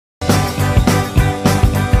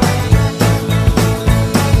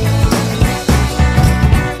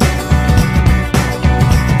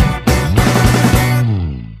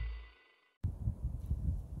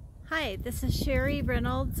Hi, this is Sherry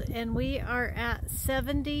Reynolds and we are at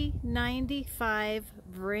 7095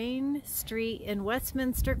 Vrain Street in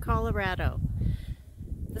Westminster, Colorado.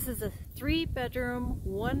 This is a 3-bedroom,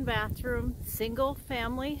 1-bathroom,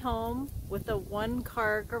 single-family home with a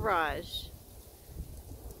 1-car garage.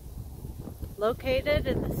 Located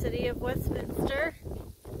in the city of Westminster,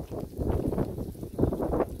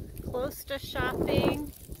 close to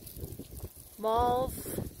shopping,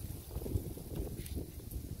 malls,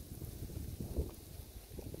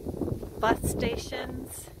 bus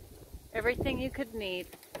stations, everything you could need.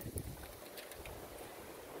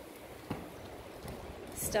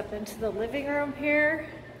 Step into the living room here,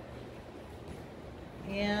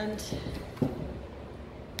 and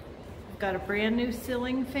I've got a brand new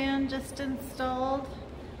ceiling fan just installed.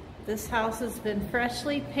 This house has been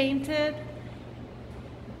freshly painted,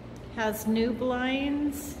 has new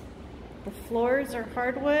blinds, the floors are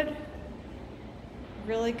hardwood.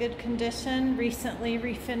 Really good condition, recently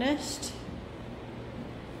refinished.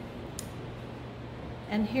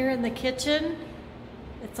 And here in the kitchen,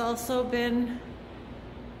 it's also been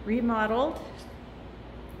remodeled.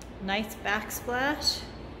 Nice backsplash.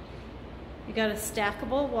 You got a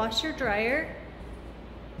stackable washer dryer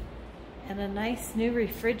and a nice new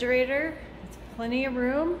refrigerator. It's plenty of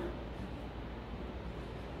room.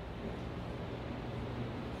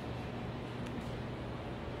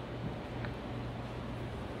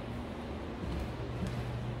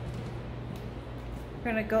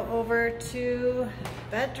 We're gonna go over to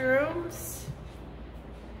bedrooms.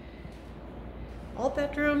 All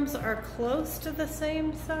bedrooms are close to the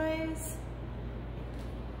same size.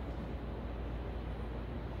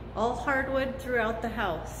 All hardwood throughout the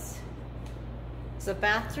house. It's a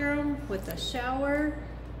bathroom with a shower.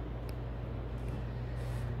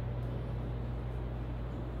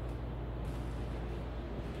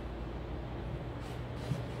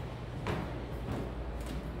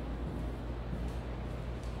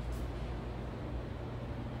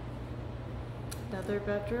 Another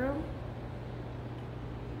bedroom.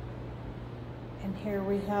 And here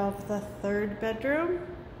we have the 3rd bedroom.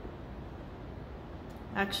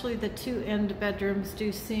 Actually, the 2 end bedrooms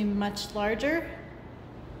do seem much larger.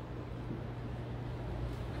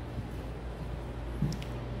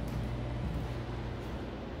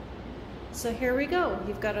 So here we go.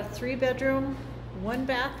 You've got a 3-bedroom,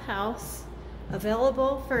 1-bath house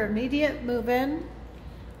available for immediate move-in. I'm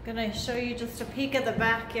gonna show you just a peek of the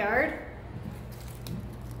backyard.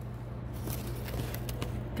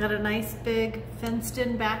 Got a nice big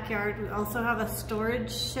fenced-in backyard. We also have a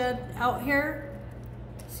storage shed out here,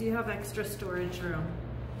 so you have extra storage room.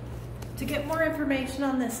 To get more information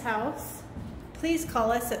on this house, please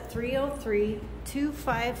call us at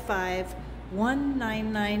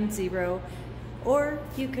 303-255-1990, or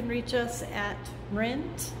you can reach us at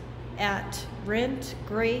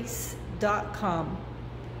rentgrace.com.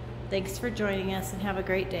 Thanks for joining us and have a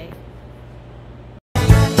great day.